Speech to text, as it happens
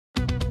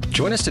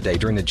Join us today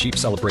during the Jeep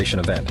Celebration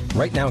event.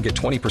 Right now, get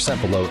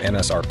 20% below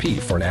MSRP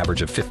for an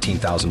average of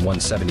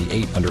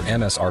 $15,178 under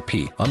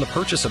MSRP on the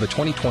purchase of a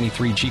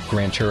 2023 Jeep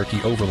Grand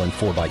Cherokee Overland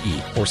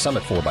 4xE or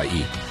Summit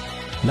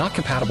 4xE. Not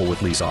compatible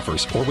with lease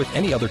offers or with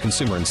any other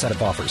consumer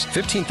incentive offers.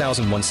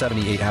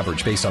 $15,178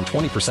 average based on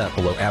 20%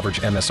 below average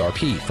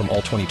MSRP from all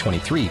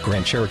 2023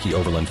 Grand Cherokee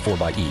Overland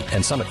 4xE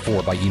and Summit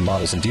 4xE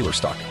models in dealer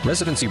stock.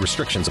 Residency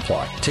restrictions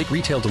apply. Take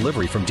retail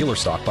delivery from dealer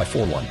stock by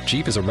 4/1.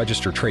 Jeep is a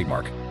registered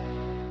trademark.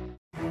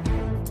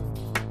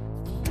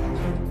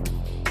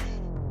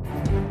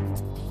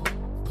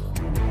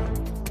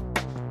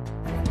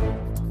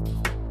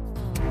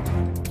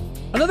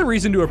 Another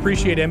reason to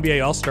appreciate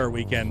NBA All-Star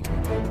Weekend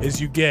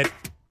is you get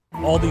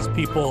all these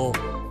people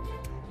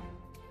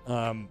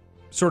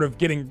sort of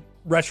getting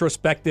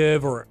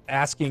retrospective or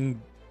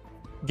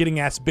getting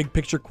asked big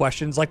picture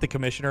questions like the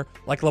commissioner,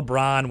 like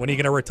LeBron. When are you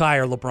going to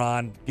retire,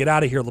 LeBron? Get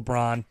out of here,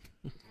 LeBron.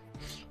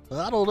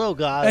 I don't know,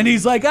 guys. And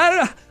he's like, I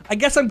don't know. I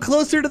guess I'm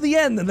closer to the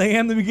end than I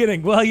am the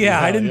beginning. Well, yeah,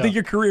 I didn't think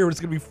your career was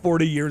going to be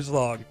 40 years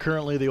long.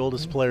 Currently the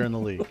oldest player in the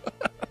league.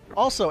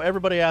 Also,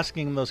 everybody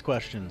asking him those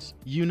questions,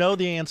 you know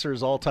the answer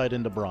is all tied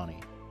into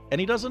Bronny. And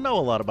he doesn't know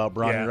a lot about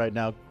Bronny right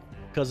now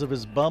because of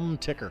his bum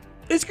ticker.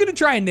 It's going to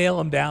try and nail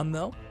him down,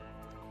 though.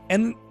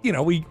 And, you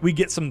know, we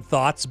get some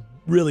thoughts,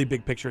 really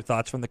big picture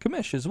thoughts from the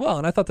commish as well.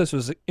 And I thought this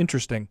was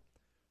interesting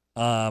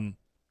from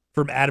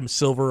Adam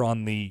Silver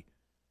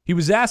he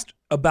was asked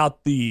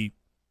about they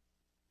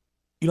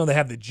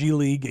have the G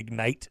League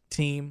Ignite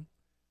team,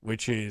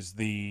 which is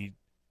the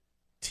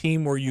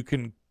team where you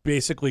can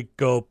basically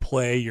go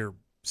play your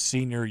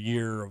senior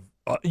year of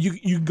you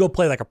can go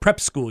play like a prep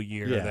school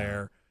year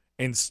there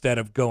instead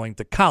of going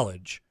to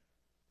college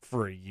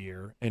for a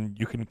year, and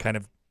you can kind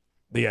of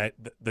the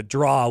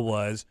draw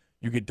was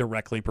you get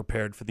directly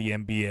prepared for the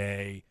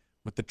NBA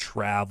with the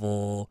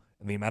travel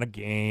and the amount of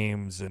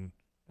games, and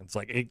it's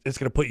like it's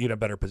going to put you in a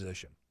better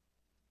position.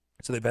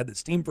 So they've had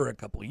this team for a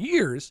couple of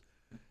years,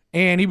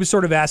 and he was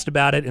sort of asked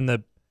about it in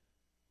the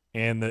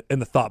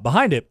thought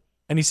behind it,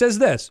 and he says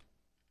this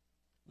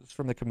is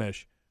from the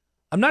commish.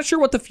 I'm not sure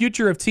what the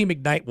future of Team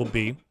Ignite will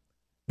be,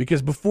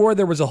 because before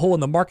there was a hole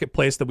in the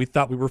marketplace that we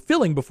thought we were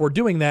filling before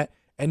doing that,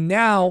 and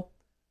now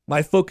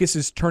my focus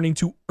is turning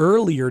to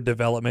earlier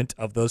development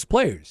of those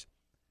players.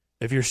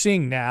 If you're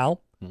seeing now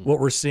what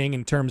we're seeing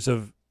in terms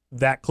of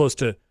that close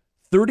to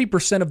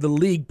 30% of the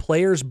league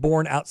players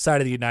born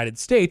outside of the United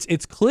States,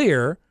 it's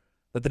clear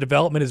that the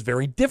development is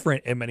very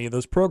different in many of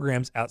those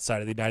programs outside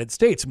of the United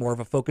States. More of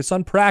a focus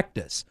on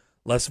practice,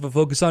 less of a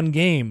focus on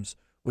games,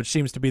 which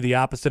seems to be the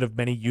opposite of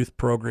many youth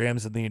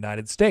programs in the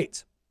United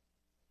States.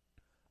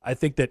 I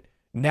think that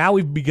now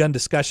we've begun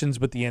discussions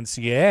with the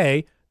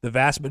NCAA. The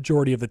vast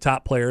majority of the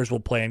top players will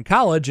play in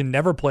college and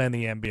never play in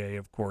the NBA,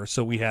 of course.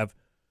 So we have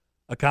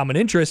a common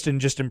interest in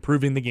just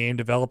improving the game,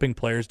 developing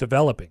players,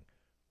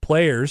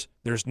 Players,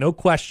 there's no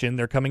question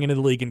they're coming into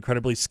the league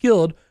incredibly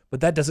skilled,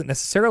 but that doesn't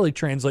necessarily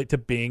translate to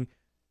being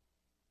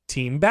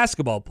team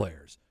basketball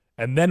players.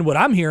 And then what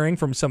I'm hearing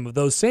from some of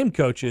those same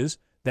coaches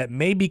that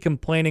may be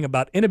complaining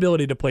about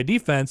inability to play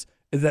defense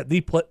is that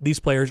these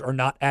players are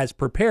not as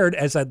prepared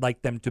as I'd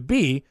like them to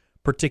be,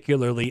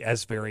 particularly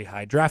as very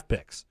high draft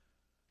picks.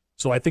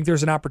 So I think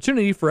there's an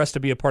opportunity for us to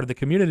be a part of the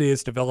community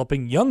is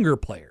developing younger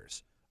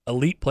players,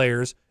 elite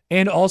players,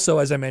 and also,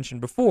 as I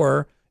mentioned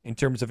before, in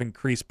terms of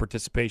increased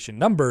participation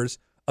numbers,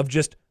 of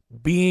just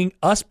being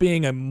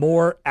a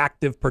more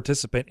active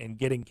participant in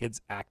getting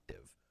kids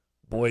active,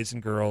 boys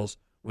and girls,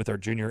 with our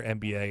junior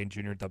NBA and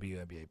junior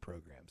WNBA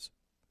programs.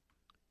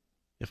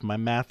 If my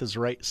math is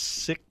right,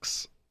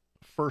 6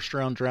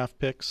 first-round draft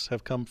picks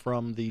have come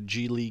from the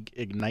G League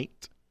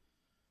Ignite.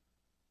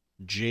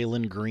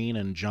 Jalen Green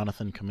and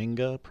Jonathan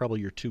Kuminga, probably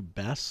your 2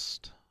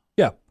 best.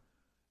 Yeah.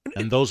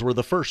 And those were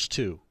the first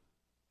 2.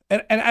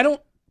 And I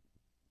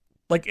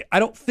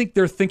don't think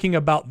they're thinking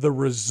about the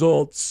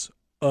results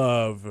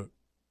of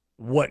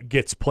what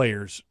gets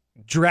players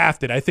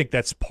drafted. I think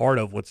that's part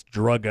of what's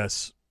drug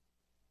us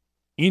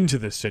into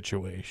this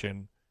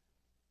situation.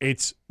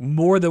 It's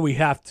more that we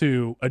have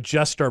to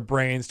adjust our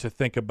brains to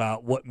think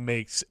about what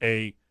makes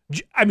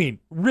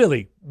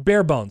really,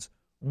 bare bones,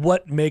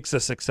 what makes a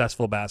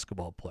successful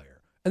basketball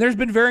player. And there's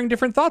been varying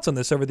different thoughts on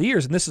this over the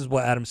years, and this is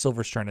what Adam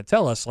Silver's trying to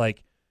tell us.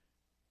 Like,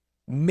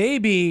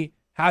 maybe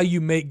how you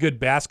make good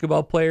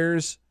basketball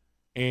players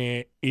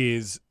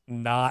is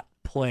not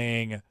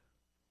playing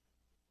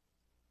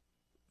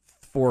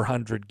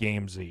 400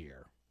 games a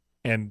year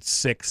and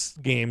 6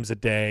 games a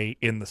day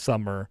in the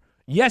summer.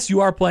 Yes, you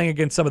are playing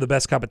against some of the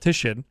best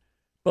competition,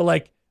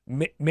 but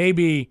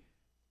maybe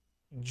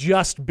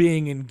just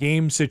being in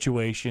game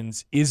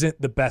situations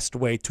isn't the best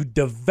way to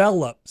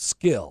develop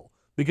skill,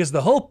 because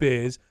the hope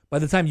is by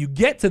the time you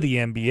get to the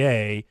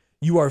NBA,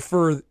 you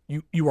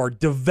are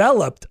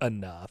developed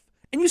enough,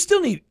 and you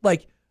still need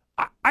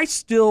I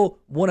still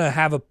want to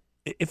have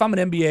if I'm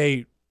an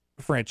NBA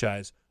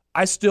franchise,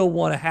 I still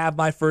want to have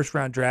my first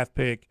round draft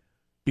pick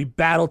be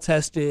battle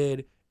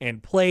tested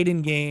and played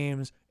in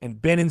games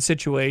and been in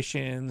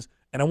situations,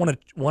 and I want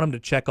them to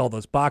check all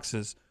those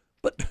boxes.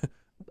 But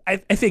I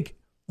think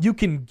you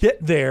can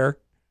get there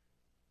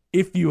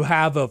if you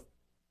have a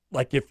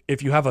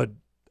if you have a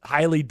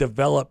highly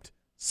developed,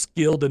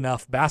 skilled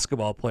enough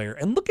basketball player.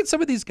 And look at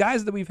some of these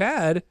guys that we've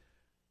had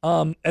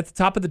at the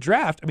top of the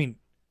draft. I mean,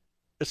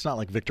 it's not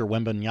like Victor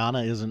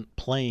Wembanyama isn't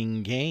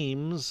playing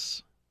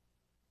games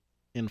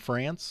in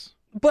France.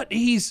 But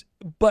he's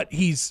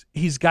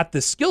got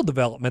this skill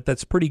development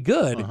that's pretty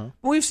good. Uh-huh.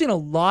 We've seen a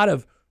lot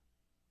of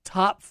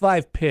top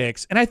 5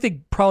 picks, and I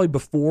think probably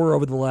before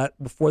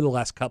the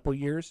last couple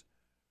years,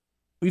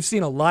 we've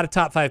seen a lot of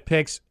top 5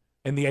 picks,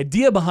 and the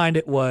idea behind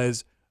it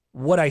was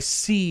what I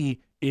see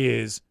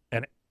is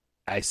an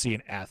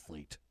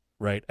athlete,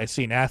 right? I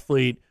see an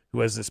athlete who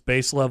has this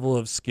base level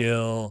of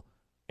skill,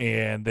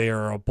 and they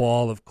are a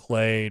ball of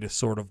clay to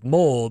sort of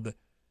mold,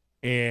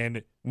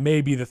 and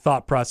maybe the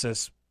thought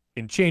process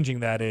in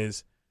changing that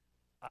is,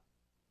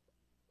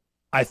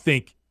 I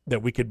think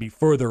that we could be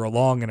further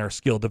along in our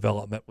skill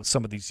development with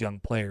some of these young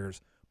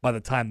players by the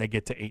time they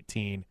get to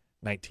 18,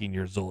 19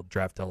 years old,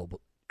 draft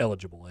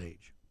eligible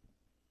age.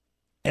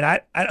 And I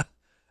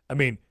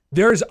mean,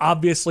 there's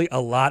obviously a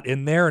lot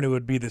in there, and it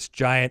would be this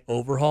giant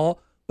overhaul,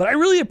 but I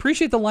really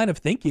appreciate the line of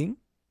thinking.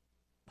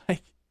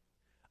 Like,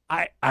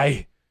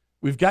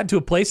 we've gotten to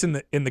a place in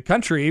the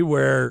country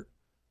where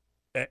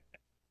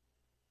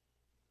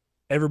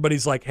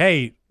everybody's like,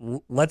 hey,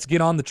 let's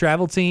get on the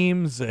travel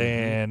teams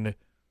and,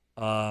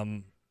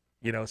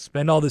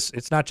 spend all this.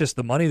 It's not just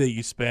the money that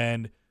you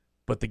spend,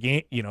 but the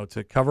game,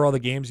 to cover all the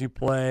games you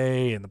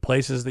play and the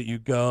places that you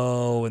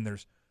go. And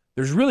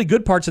there's really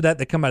good parts of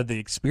that come out of the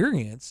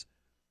experience.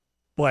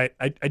 But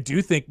I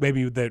do think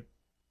maybe that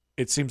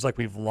it seems like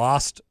we've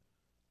lost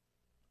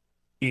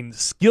in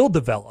skill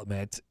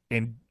development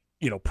and,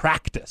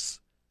 practice.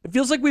 It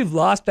feels like we've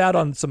lost out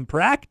on some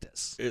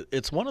practice.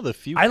 It's one of the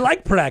few. I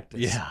like practice.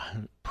 Yeah,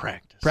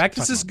 practice.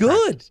 Practice is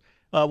good. Practice.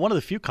 One of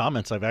the few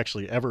comments I've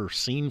actually ever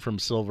seen from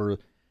Silver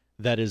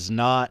that is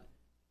not,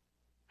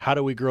 how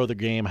do we grow the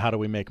game? How do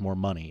we make more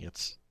money?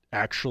 It's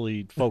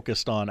actually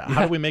focused on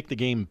how do we make the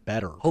game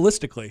better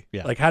holistically.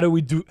 Yeah. Like how do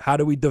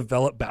we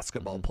develop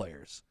basketball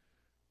players?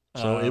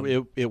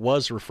 So it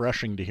was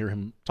refreshing to hear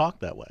him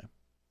talk that way.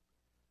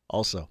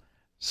 Also,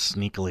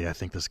 sneakily, I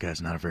think this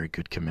guy's not a very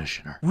good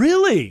commissioner.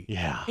 Really?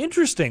 Yeah.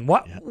 Interesting.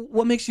 What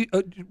makes you?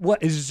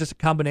 What is it? Just a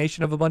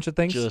combination of a bunch of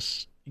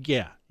things?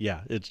 Yeah.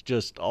 It's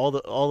just all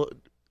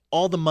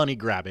the money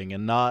grabbing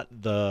and not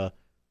the.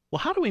 Well,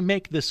 how do we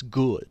make this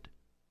good?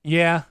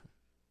 Yeah.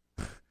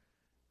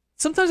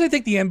 Sometimes I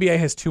think the NBA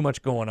has too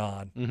much going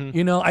on.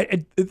 Mm-hmm.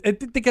 I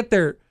think they get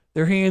their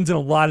hands in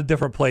a lot of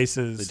different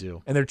places. They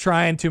do, and they're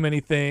trying too many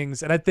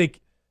things. And I think,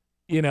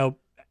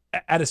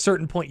 at a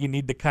certain point, you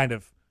need to kind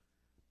of.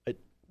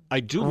 I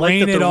do like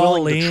that they're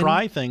willing to in.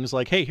 try things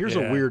like, hey, here's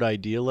a weird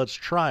idea. Let's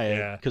try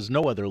it because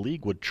no other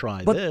league would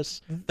try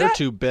this. They're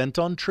too bent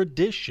on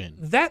tradition.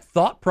 That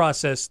thought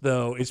process,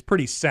 though, is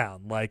pretty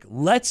sound. Like,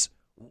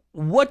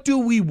 what do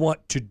we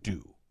want to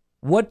do?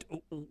 What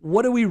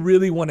do we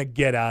really want to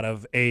get out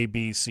of A,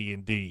 B, C,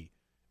 and D?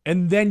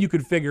 And then you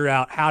could figure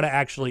out how to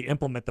actually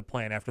implement the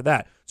plan after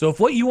that. So if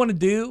what you want to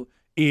do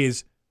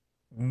is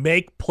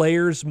make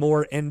players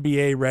more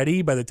NBA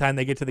ready by the time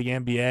they get to the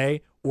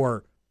NBA,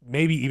 or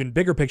maybe even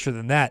bigger picture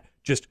than that,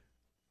 just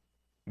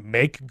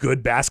make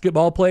good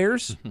basketball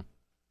players,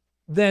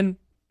 then,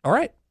 all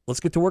right, let's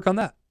get to work on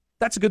that.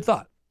 That's a good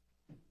thought.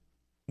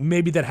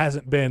 Maybe that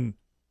hasn't been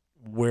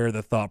where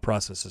the thought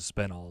process has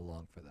been all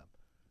along for them.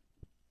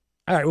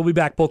 All right, we'll be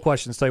back. Poll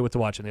questions, tell you what to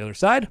watch on the other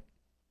side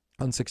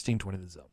on 1620 The Zone.